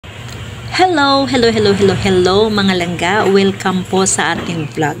Hello mga langga. Welcome po sa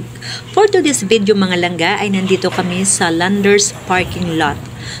ating vlog. For today's video mga langga ay nandito kami sa Landers parking lot.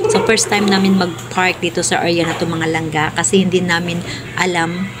 So first time namin mag-park dito sa area na to mga langga kasi hindi namin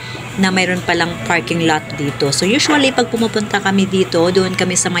alam na mayroon palang parking lot dito. So usually pag pumupunta kami dito, doon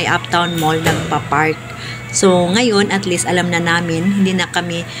kami sa may Uptown Mall nagpa-park. So ngayon at least alam na namin, hindi na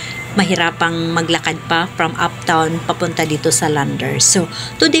kami mahirapang maglakad pa from Uptown papunta dito sa Landers. So,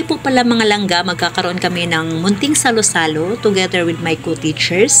 today po pala mga langga, magkakaroon kami ng munting salo-salo together with my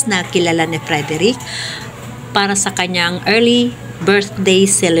co-teachers na kilala ni Frederic para sa kanyang early birthday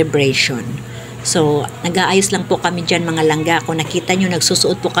celebration. So, nag-aayos lang po kami dyan mga langga. Kung nakita nyo,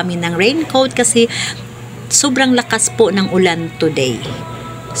 nagsusuot po kami ng raincoat kasi sobrang lakas po ng ulan today.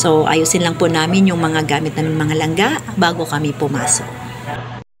 So, ayusin lang po namin yung mga gamit namin mga langga bago kami pumasok.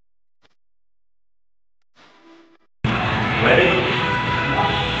 Ready?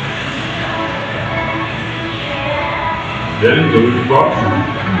 Then do it box.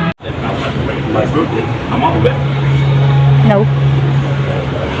 My birthday. I'm on the bed. No.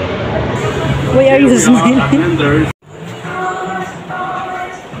 Why are you smiling?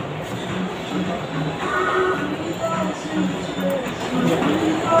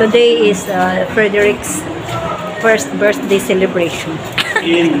 Today is Frederic's first birthday celebration.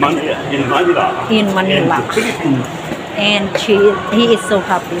 In Manila. In Manila. And he is so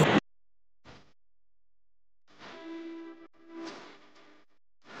happy.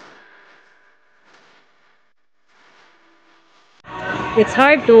 It's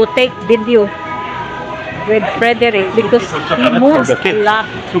hard to take video with Frederic because he moves a lot.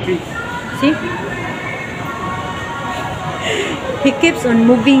 See? He keeps on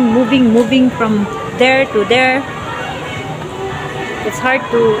moving from there to there. It's hard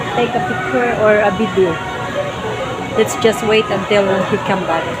to take a picture or a video. Let's just wait until he comes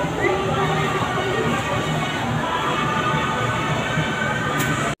back.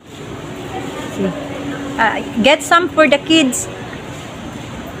 See. Get some for the kids.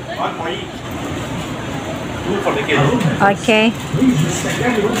 One for each. Two for the kids. Okay.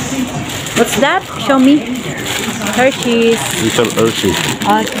 What's that? Show me. Hershey's. Little Hershey.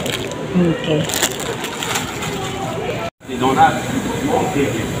 Okay. They don't have small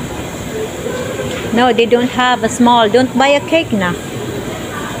cake. No, they don't have a small. Don't buy a cake now.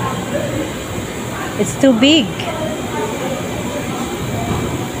 It's too big.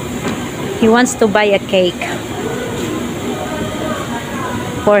 He wants to buy a cake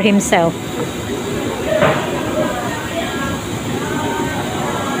for himself.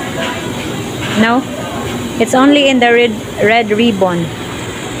 No? It's only in the red ribbon.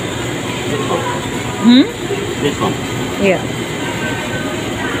 Hmm? This one. Yeah.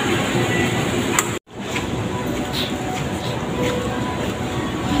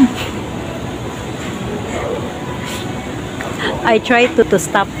 I tried to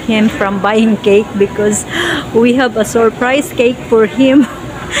stop him from buying cake because we have a surprise cake for him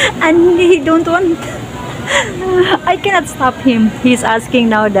and he don't want. I cannot stop him. He's asking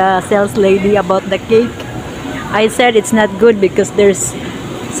now the sales lady about the cake. I said it's not good because there's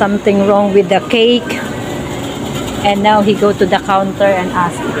something wrong with the cake, and now he go to the counter and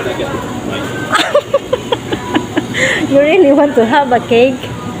ask. You really want to have a cake?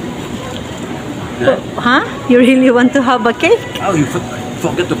 Huh? You really want to have a cake? Oh, you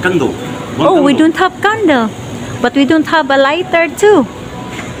forget the candle. We don't have candle. But we don't have a lighter too.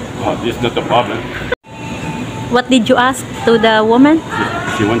 Oh, this is not the problem. What did you ask to the woman?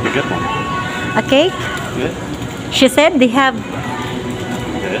 She wants to get one. A cake? Yes. She said they have.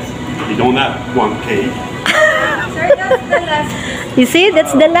 Yes. You don't have one cake. Sir, that's the last. You see,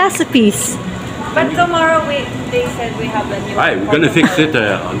 that's the last piece. But tomorrow they said we have a new. Hi, we're gonna fix it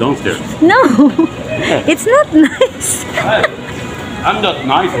downstairs. No, it's not nice. Hi. I'm not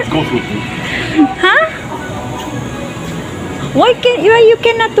nice. It goes with me. Huh? Why you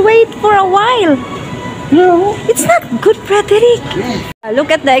cannot wait for a while? No, it's not good, Frederic.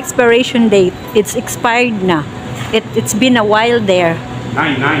 Look at the expiration date. It's expired now. It's been a while there.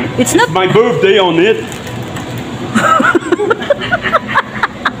 9/9. It's not my birthday on it.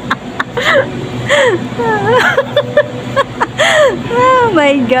 Oh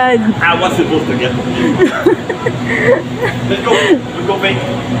my God. I was supposed to get one. Let's go bake.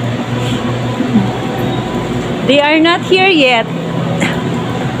 They are not here yet.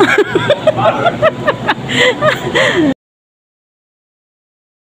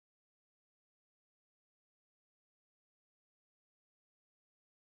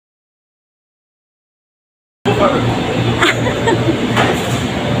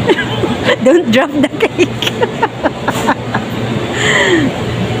 Don't drop the cake.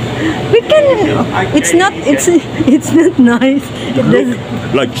 We It's not. It's not nice. It doesn't.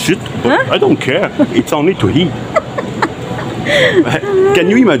 Like shit, but Huh? I don't care. It's only to eat. Can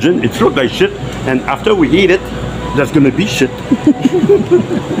you imagine? It looks like shit, and after we eat it, there's gonna be shit.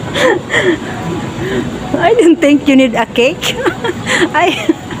 I didn't think you need a cake.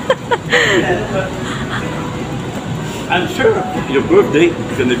 I'm sure your birthday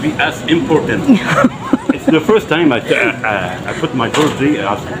is gonna be as important. It's the first time I put my birthday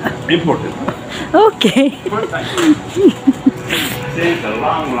as important. Okay. First time. Since a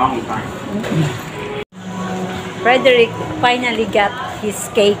long, long time. Frederic finally got his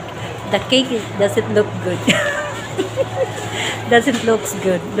cake. The cake doesn't look good. Doesn't looks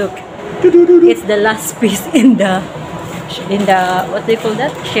good. Look, it's the last piece in the what do you call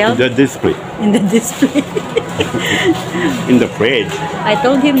that, shelf, The display. in the display. In the fridge. I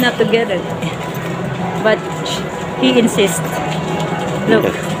told him not to get it, but he insists.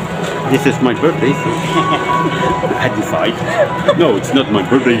 Look, This is my birthday, so I decide. No, it's not my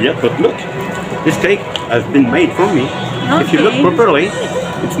birthday yet, but look, this cake has been made for me. If you look Okay. properly,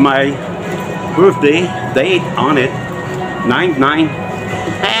 it's my birthday date on it, 9/9.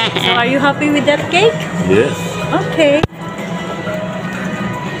 so are you happy with that cake? Yes. Okay.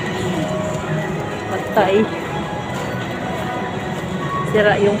 Patay.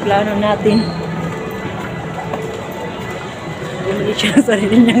 Sira yung plano natin. Bumili siya ng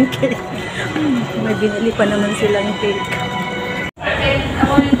sarili niyang cake. May binili pa naman silang cake.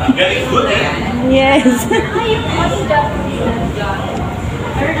 I'm getting good, eh? Yes.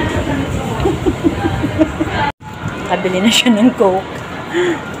 Kabili na siya ng coke.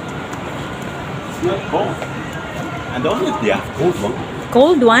 It's not cold. I don't know if they have cold one.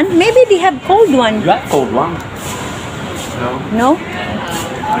 Cold one? Maybe they have cold one. You have cold one? No. No?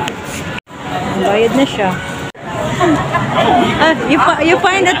 Bayad na siya. You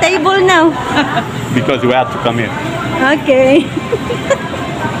find a table now. Because we have to come in. Okay.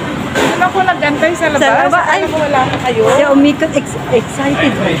 Ano ko nag-antay sa labas? Sa labas, ay. Alam ko wala ka kayo. Siya umikot.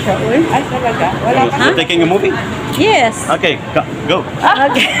 Excited na siya. Uy. Ay, talaga? Wala ka? You're taking a movie? Yes. Okay, go.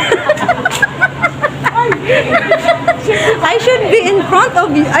 Okay. I should be in front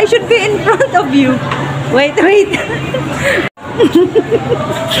of you. I should be in front of you. Wait.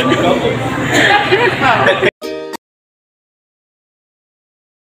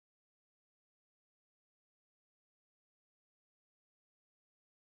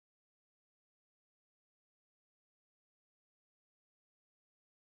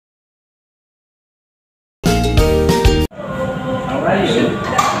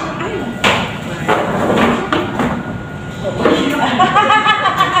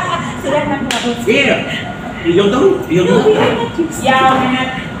 Here. You don't. Yeah, we're not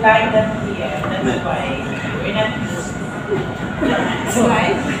like that here. That's why. We're not.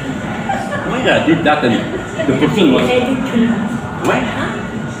 Slide? Why I did that and the person was. Why?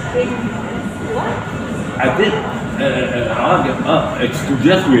 I did. It's to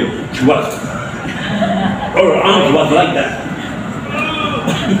just real. She was. Her arms was like that.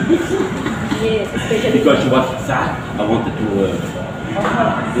 Yes, especially. Because she was sad. I wanted to.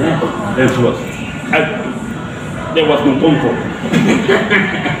 Yeah. And she was. There was no comfort.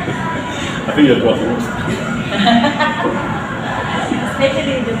 I think that was worse.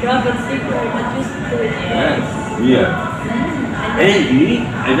 Especially the grab and stick are not used to it. Yeah. And me,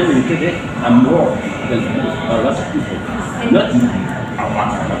 I don't think it. I'm more than a lot of people. Not a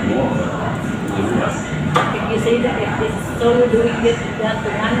lot, but more. If you say that if this solo doing that to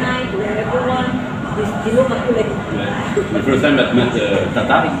one night to everyone, you look at like. The first time I met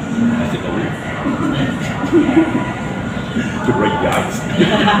Tatari, I said, oh, to break the ice.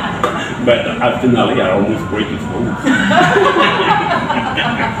 But finally, I almost break his bones.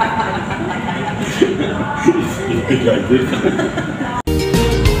 It's big like this.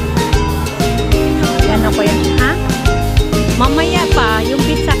 Yan ako yan, ha? Mamaya pa, yung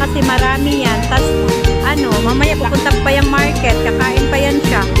pizza kasi marami yan. Tapos, mamaya pupunta pa yung market, kakain pa yan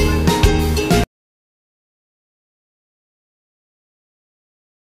siya.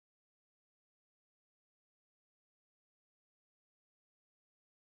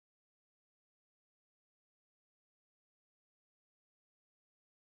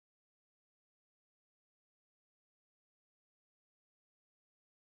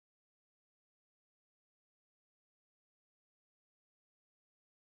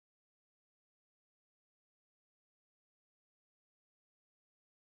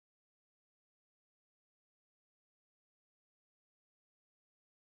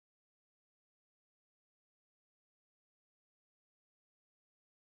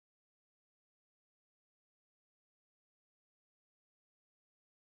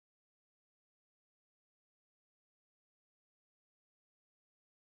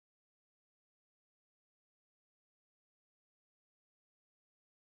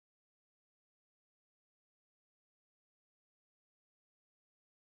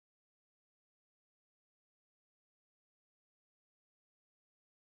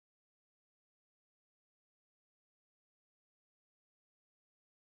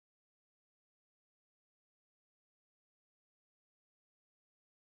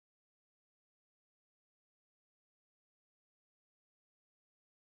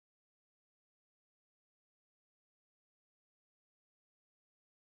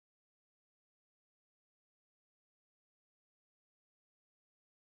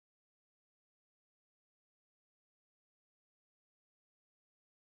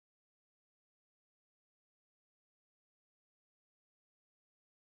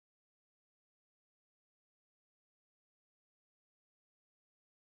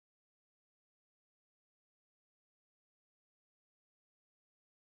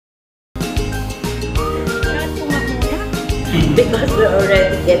 we're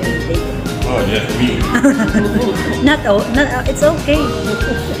already getting late. Oh, yes, me. It's okay.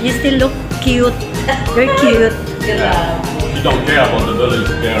 You still look cute. You're cute. Yeah. You don't care about the dollar, you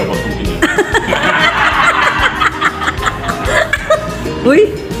care about something else.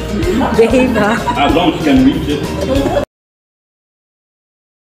 Uy, behave ha. As long as you can reach it.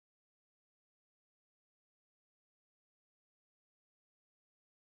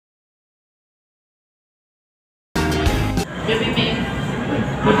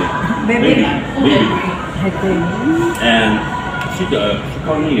 Baby. And she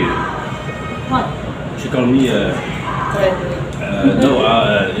called me. What? She called me. No,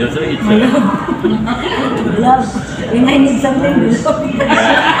 it's Love. When I need something, love.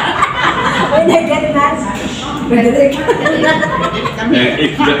 When I get mad, Frederic.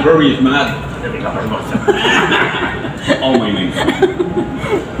 if the furry is mad, all my names.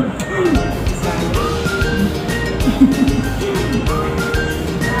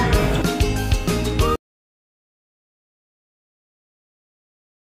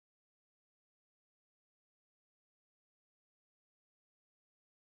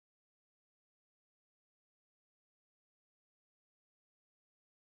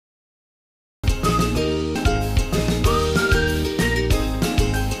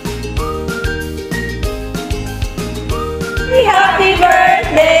 Happy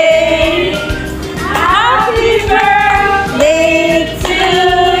birthday! Happy birthday to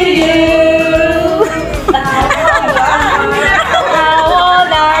you! How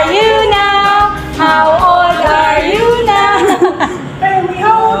old are you now? How old are you now?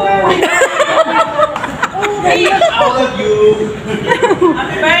 All of you.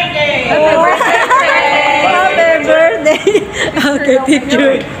 Happy birthday! Happy birthday! Okay,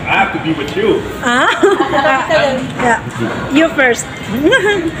 picture. I have to be with you. Ah? Yeah. You first.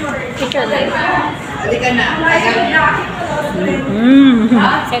 Picture lang. Halika na.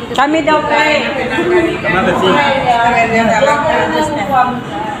 Kami daw pa. Another thing.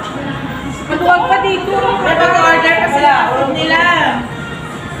 Matuwag pa dito. May mag-order pa sila. Huwag nila.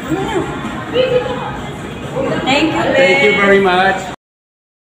 Thank you. Thank you very much.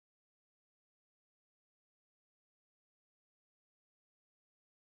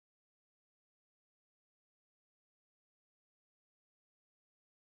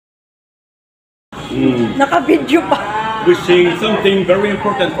 Naka-video pa. Wishing something very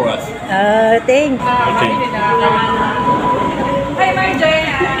important for us. Thank you. Okay. Hi, Marjorie.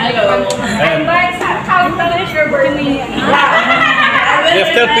 Hello. And Countdown your birthday.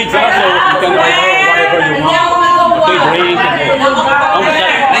 there's still pizza, so you can order whatever you want. Okay, drink.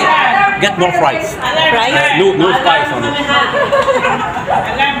 Hey, get more fries. Fries? No spice on it.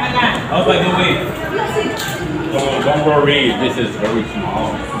 Alam. Oh, by the way, don't worry, this is very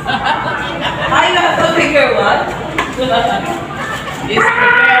small. I have to figure what? It's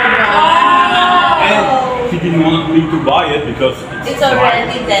prepared. And she didn't want me to buy it because It's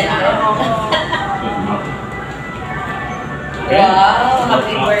already tender. Wow,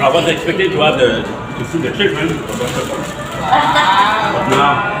 happy birthday. I was expecting to have to see the children, but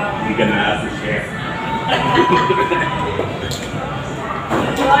now we're gonna have to share.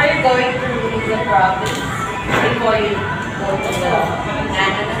 So are you going to the province before you go to the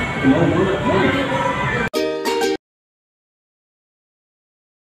Canada?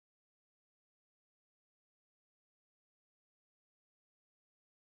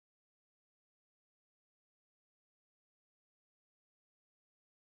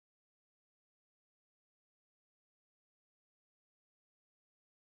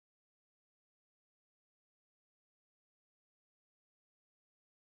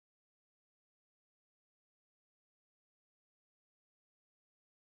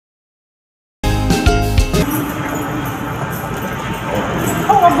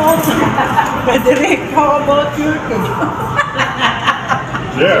 Frederic, how about your kid?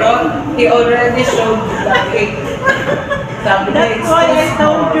 Yeah. He already showed the cake. That's why I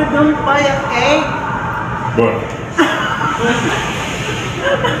told you don't buy a cake. But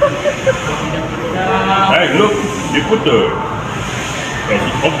hey, look, you put the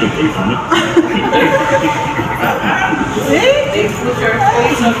of the cake on it. See? They put your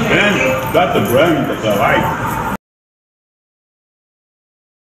face on the And cake. that's the brand that I like.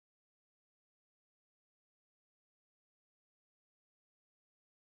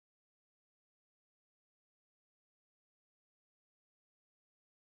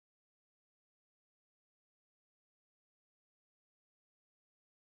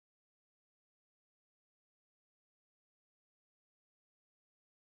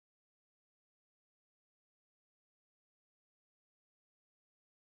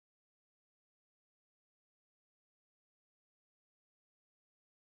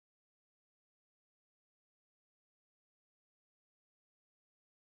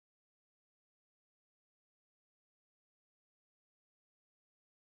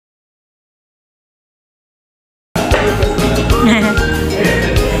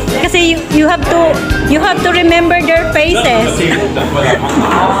 you have to remember their faces.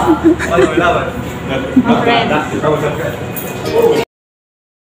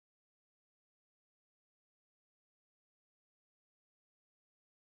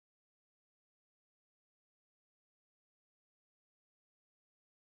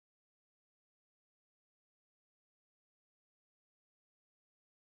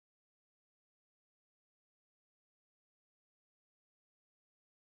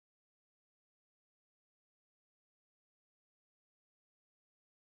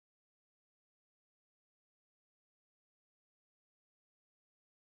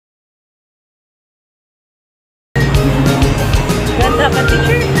 Ganda ka,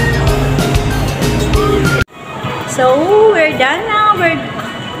 teacher. So, we're done now. We're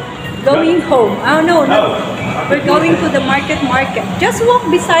going home. Oh, no, not. We're going to the market. Just walk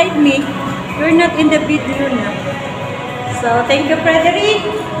beside me. You're not in the video now. So, thank you, Frederic,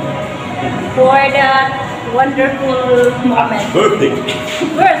 for the wonderful moment. Birthday.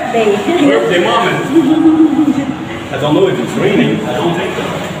 Birthday moment. I don't know if it's raining. I don't think so.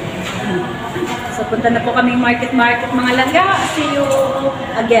 So, punta na po kaming market mga langga. See you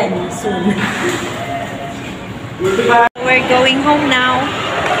again soon. We're going home now.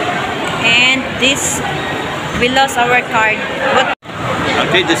 And we lost our card. What?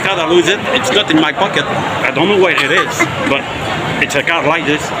 Okay, this card I lose it. It's not in my pocket. I don't know where it is, but it's a card like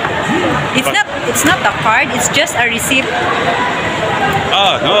this. It's not a card. It's just a receipt.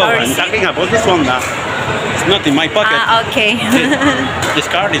 Oh no, Or I'm receipt? talking about this one now. It's not in my pocket. Ah, okay. This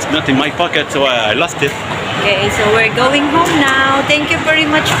card is not in my pocket, so I lost it. Okay, so we're going home now. Thank you very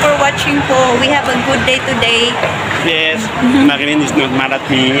much for watching po. We have a good day today. Yes, Marilyn is not mad at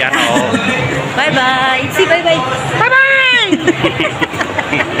me at all. Bye-bye. See, bye-bye. Bye-bye!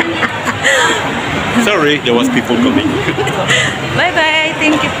 Sorry, there was people coming. Bye-bye.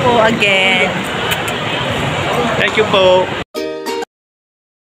 Thank you po again. Thank you, po.